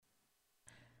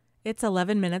It's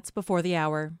 11 minutes before the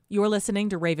hour. You're listening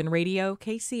to Raven Radio,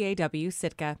 KCAW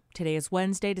Sitka. Today is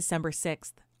Wednesday, December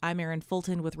 6th. I'm Erin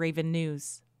Fulton with Raven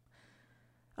News.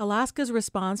 Alaska's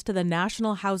response to the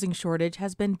national housing shortage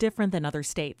has been different than other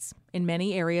states. In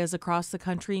many areas across the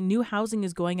country, new housing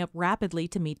is going up rapidly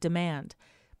to meet demand.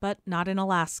 But not in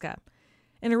Alaska.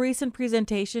 In a recent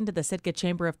presentation to the Sitka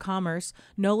Chamber of Commerce,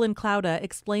 Nolan Clouda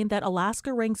explained that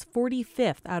Alaska ranks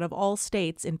 45th out of all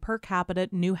states in per capita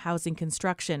new housing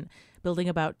construction, building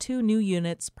about 2 new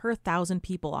units per 1,000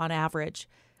 people on average.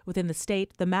 Within the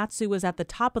state, the Mat-Su is at the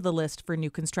top of the list for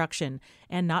new construction,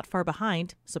 and not far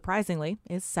behind, surprisingly,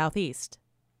 is Southeast.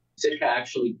 Sitka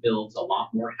actually builds a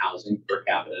lot more housing per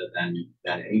capita than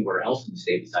anywhere else in the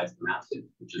state besides the Mat-Su,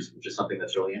 which is something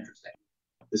that's really interesting.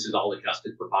 This is all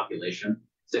adjusted for population.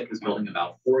 Sitka is building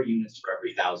about 4 units for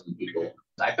every 1,000 people.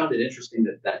 I found it interesting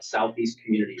that Southeast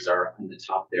communities are on the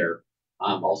top there.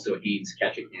 Also, Haines,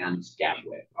 Ketchikan,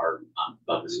 Skagway are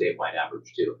above the statewide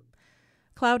average, too.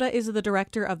 Clouda is the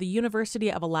director of the University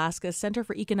of Alaska Center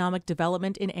for Economic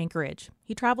Development in Anchorage.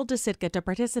 He traveled to Sitka to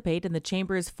participate in the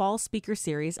Chamber's Fall Speaker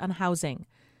Series on housing.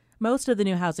 Most of the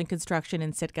new housing construction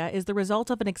in Sitka is the result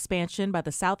of an expansion by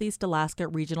the Southeast Alaska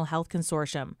Regional Health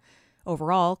Consortium.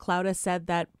 Overall, Clouda said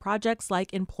that projects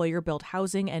like employer-built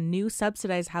housing and new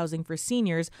subsidized housing for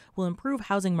seniors will improve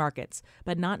housing markets,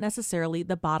 but not necessarily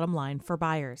the bottom line for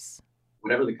buyers.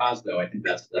 Whatever the cause, though, I think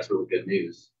that's really good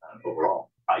news overall.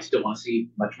 I still want to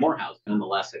see much more housing.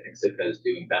 Nonetheless, I think Sitka is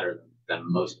doing better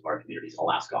than most of our communities in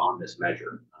Alaska on this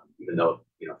measure, even though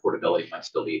affordability might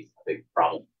still be a big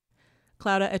problem.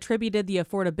 Clouda attributed the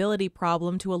affordability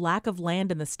problem to a lack of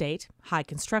land in the state, high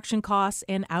construction costs,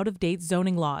 and out-of-date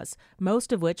zoning laws,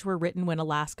 most of which were written when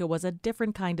Alaska was a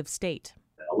different kind of state.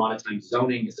 A lot of times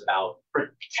zoning is about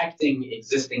protecting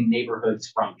existing neighborhoods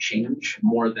from change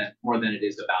more than it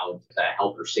is about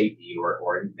health or safety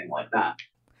or anything like that.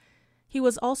 He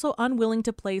was also unwilling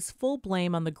to place full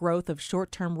blame on the growth of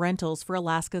short-term rentals for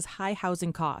Alaska's high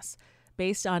housing costs.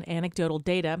 Based on anecdotal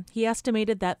data, he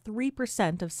estimated that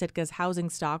 3% of Sitka's housing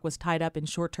stock was tied up in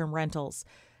short-term rentals.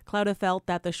 Clouda felt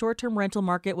that the short-term rental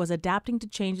market was adapting to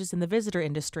changes in the visitor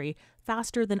industry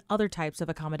faster than other types of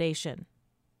accommodation.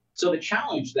 So the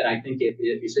challenge that I think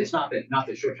it's not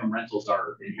that short-term rentals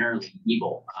are inherently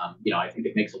evil. I think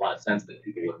it makes a lot of sense that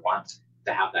people would want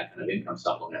to have that kind of income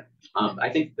supplement. I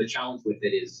think the challenge with it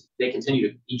is they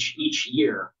continue to each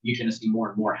year you're going to see more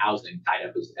and more housing tied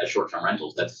up as short-term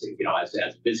rentals. That's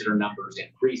as visitor numbers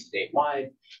increase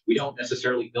statewide. We don't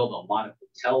necessarily build a lot of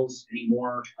hotels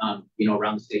anymore.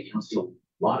 Around the state you don't see a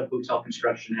lot of hotel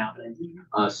construction happening.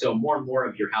 So more and more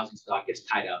of your housing stock gets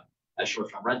tied up as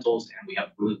short-term rentals, and we have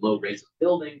really low rates of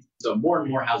building. So more and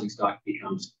more housing stock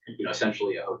becomes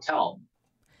essentially a hotel.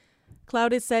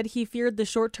 Clouda said he feared the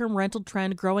short-term rental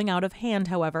trend growing out of hand,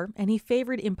 however, and he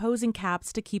favored imposing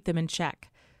caps to keep them in check.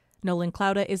 Nolan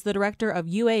Clouda is the director of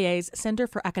UAA's Center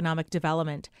for Economic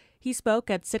Development. He spoke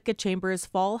at Sitka Chamber's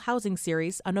Fall Housing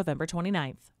Series on November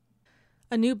 29th.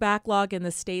 A new backlog in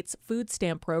the state's food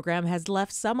stamp program has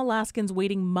left some Alaskans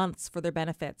waiting months for their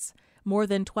benefits. More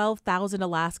than 12,000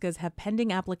 Alaskas have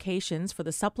pending applications for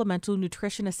the Supplemental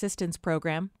Nutrition Assistance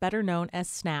Program, better known as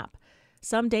SNAP.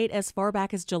 Some date as far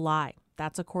back as July.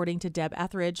 That's according to Deb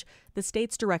Etheridge, the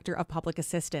state's director of public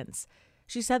assistance.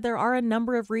 She said there are a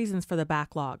number of reasons for the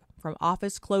backlog, from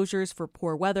office closures for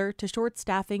poor weather to short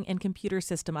staffing and computer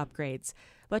system upgrades.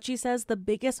 But she says the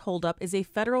biggest holdup is a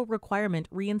federal requirement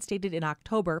reinstated in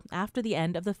October after the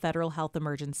end of the federal health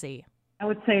emergency. I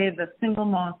would say the single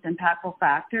most impactful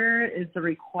factor is the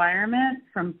requirement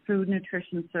from Food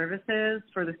Nutrition Services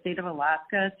for the state of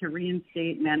Alaska to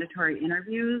reinstate mandatory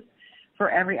interviews for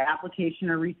every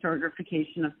application or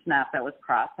recertification of SNAP that was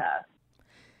processed.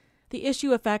 The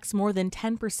issue affects more than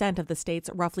 10% of the state's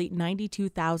roughly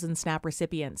 92,000 SNAP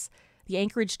recipients. The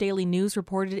Anchorage Daily News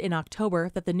reported in October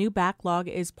that the new backlog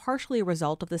is partially a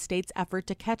result of the state's effort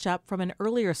to catch up from an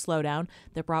earlier slowdown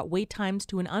that brought wait times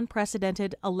to an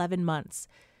unprecedented 11 months.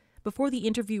 Before the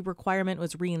interview requirement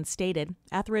was reinstated,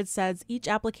 Etheridge says each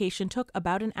application took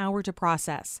about an hour to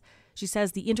process. She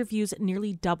says the interviews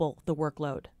nearly double the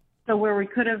workload. So where we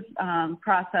could have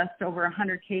processed over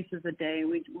 100 cases a day,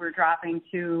 we're dropping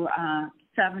to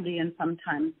 70 and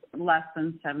sometimes less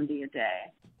than 70 a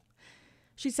day.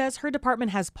 She says her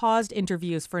department has paused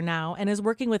interviews for now and is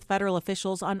working with federal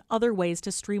officials on other ways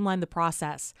to streamline the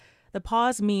process. The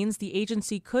pause means the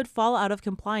agency could fall out of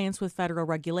compliance with federal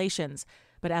regulations,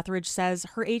 but Etheridge says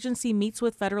her agency meets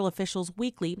with federal officials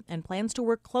weekly and plans to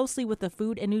work closely with the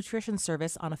Food and Nutrition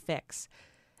Service on a fix.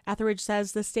 Etheridge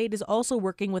says the state is also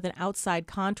working with an outside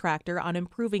contractor on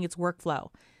improving its workflow.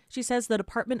 She says the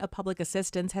Department of Public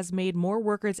Assistance has made more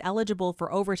workers eligible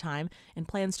for overtime and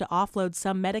plans to offload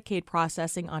some Medicaid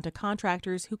processing onto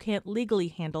contractors who can't legally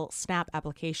handle SNAP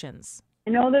applications.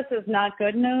 I know this is not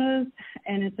good news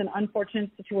and it's an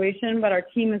unfortunate situation, but our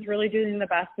team is really doing the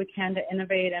best we can to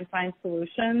innovate and find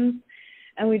solutions.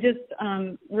 And we just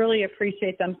really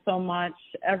appreciate them so much.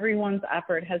 Everyone's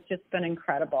effort has just been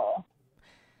incredible.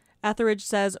 Etheridge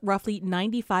says roughly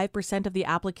 95% of the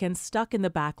applicants stuck in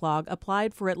the backlog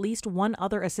applied for at least one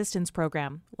other assistance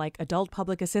program, like adult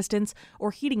public assistance or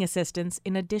heating assistance,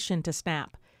 in addition to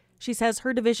SNAP. She says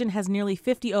her division has nearly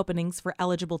 50 openings for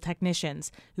eligible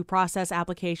technicians who process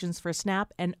applications for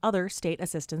SNAP and other state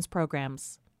assistance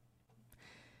programs.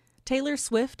 Taylor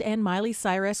Swift and Miley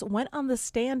Cyrus went on the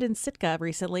stand in Sitka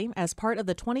recently as part of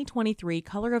the 2023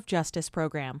 Color of Justice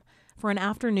program. For an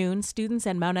afternoon, students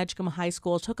at Mount Edgecombe High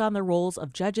School took on the roles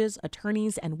of judges,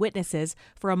 attorneys, and witnesses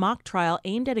for a mock trial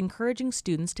aimed at encouraging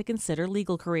students to consider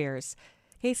legal careers.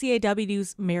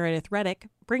 KCAW's Meredith Reddick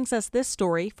brings us this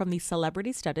story from the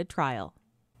celebrity-studded trial.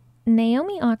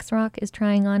 Naomi Oxrock is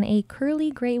trying on a curly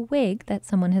gray wig that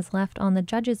someone has left on the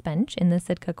judge's bench in the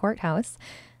Sitka courthouse.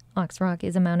 Oxrock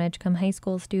is a Mount Edgecombe High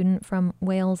School student from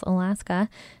Wales, Alaska.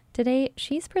 Today,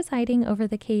 she's presiding over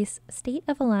the case State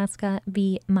of Alaska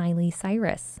v. Miley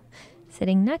Cyrus.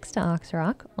 Sitting next to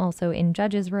Oxrock, also in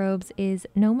judge's robes, is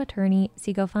Nome attorney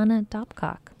Sigofana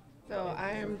Dopkok. So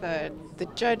I am the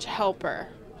judge helper.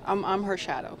 I'm her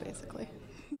shadow, basically.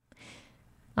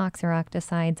 Oxrock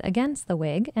decides against the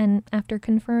wig, and after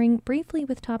conferring briefly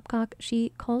with Topcock,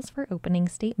 she calls for opening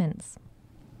statements.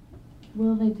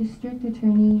 Will the district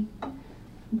attorney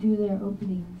do their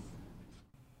openings?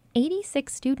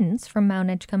 86 students from Mount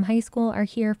Edgecombe High School are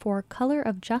here for Color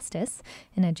of Justice,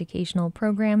 an educational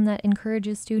program that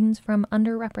encourages students from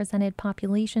underrepresented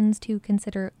populations to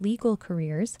consider legal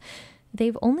careers.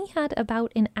 They've only had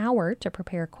about an hour to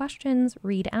prepare questions,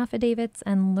 read affidavits,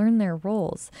 and learn their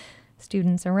roles.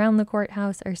 Students around the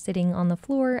courthouse are sitting on the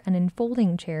floor and in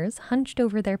folding chairs, hunched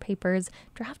over their papers,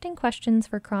 drafting questions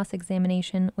for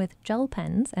cross-examination with gel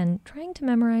pens and trying to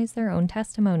memorize their own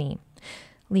testimony.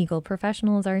 Legal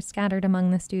professionals are scattered among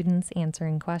the students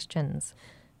answering questions.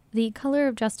 The Color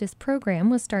of Justice program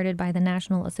was started by the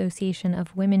National Association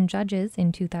of Women Judges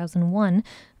in 2001.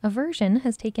 A version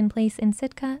has taken place in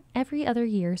Sitka every other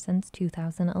year since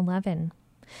 2011.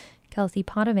 Kelsey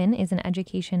Potovin is an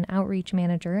education outreach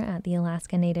manager at the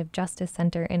Alaska Native Justice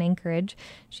Center in Anchorage.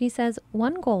 She says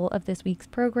one goal of this week's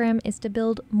program is to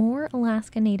build more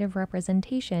Alaska Native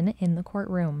representation in the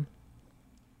courtroom.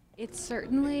 It's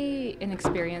certainly an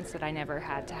experience that I never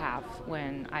had to have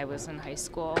when I was in high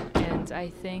school, and I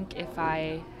think if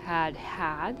I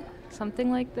had something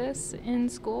like this in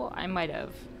school, I might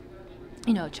have,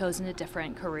 chosen a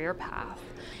different career path.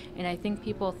 And I think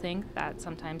people think that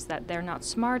sometimes that they're not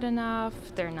smart enough,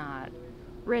 they're not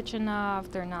rich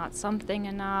enough, they're not something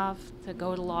enough to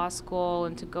go to law school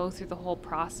and to go through the whole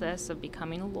process of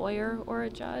becoming a lawyer or a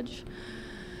judge.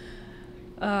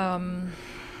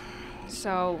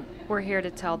 So we're here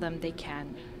to tell them they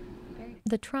can.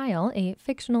 The trial, a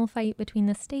fictional fight between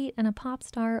the state and a pop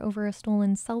star over a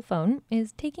stolen cell phone,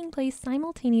 is taking place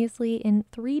simultaneously in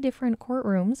 3 different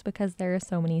courtrooms because there are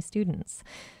so many students.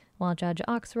 While Judge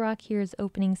Oxrock hears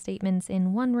opening statements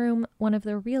in one room, one of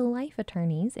the real-life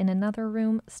attorneys in another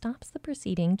room stops the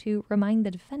proceeding to remind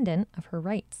the defendant of her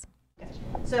rights.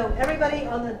 So everybody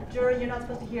on the jury, you're not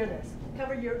supposed to hear this.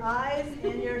 Cover your eyes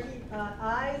and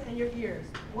your ears.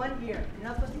 One ear. You're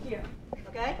not supposed to hear.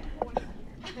 Okay?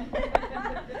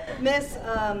 Miss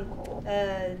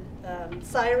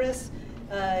Cyrus,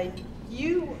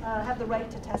 you have the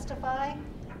right to testify,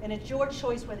 and it's your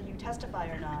choice whether you testify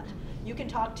or not. You can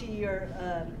talk to your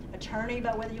attorney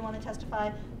about whether you want to testify,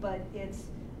 but it's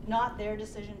not their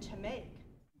decision to make.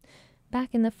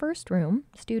 Back in the first room,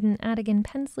 student Adigan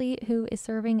Pensley, who is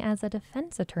serving as a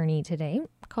defense attorney today,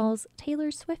 calls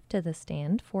Taylor Swift to the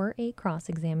stand for a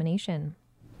cross-examination.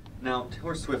 Now,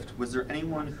 Taylor Swift, was there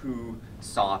anyone who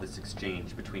saw this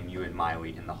exchange between you and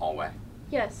Miley in the hallway?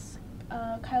 Yes.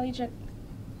 Kylie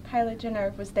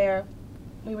Jenner was there.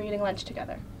 We were eating lunch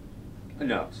together.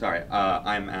 No, sorry.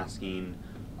 I'm asking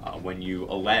when you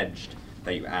alleged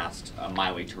that you asked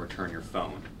Miley to return your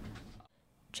phone.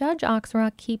 Judge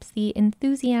Oxrock keeps the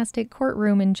enthusiastic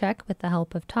courtroom in check with the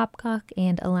help of Topcock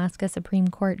and Alaska Supreme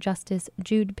Court Justice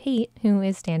Jude Pate, who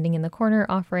is standing in the corner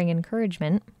offering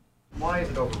encouragement. Why is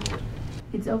it overruled?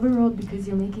 It's overruled because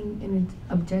you're making an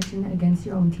objection against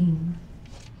your own team.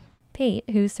 Pate,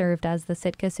 who served as the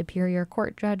Sitka Superior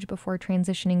Court judge before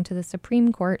transitioning to the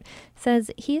Supreme Court, says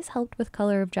he has helped with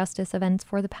Color of Justice events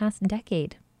for the past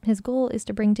decade. His goal is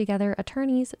to bring together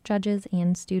attorneys, judges,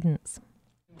 and students.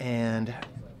 And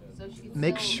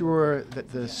make sure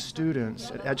that the students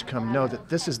at Edgecombe know that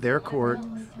this is their court,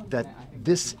 that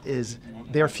this is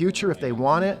their future if they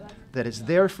want it, that it's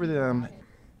there for them.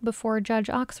 Before Judge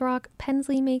Oxrock,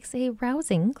 Pensley makes a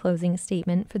rousing closing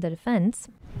statement for the defense.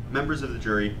 Members of the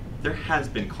jury, there has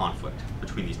been conflict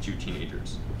between these two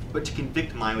teenagers. But to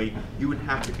convict Miley, you would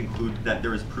have to conclude that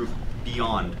there is proof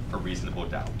beyond a reasonable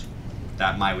doubt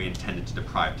that Miley intended to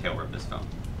deprive Taylor of this phone.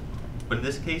 But in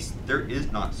this case, there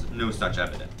is no such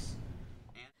evidence.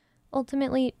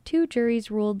 Ultimately, 2 juries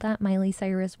ruled that Miley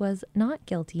Cyrus was not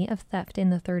guilty of theft in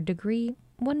the 3rd degree.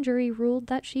 1 jury ruled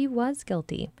that she was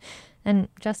guilty. And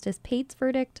Justice Pate's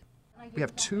verdict? We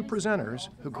have 2 presenters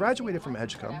who graduated from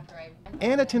Edgecombe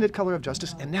and attended Color of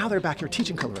Justice, and now they're back here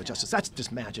teaching Color of Justice. That's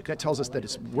just magic. That tells us that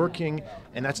it's working,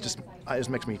 and that's just it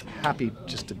makes me happy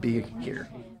just to be here.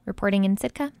 Reporting in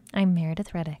Sitka, I'm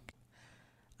Meredith Reddick.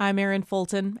 I'm Erin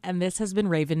Fulton, and this has been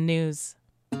Raven News.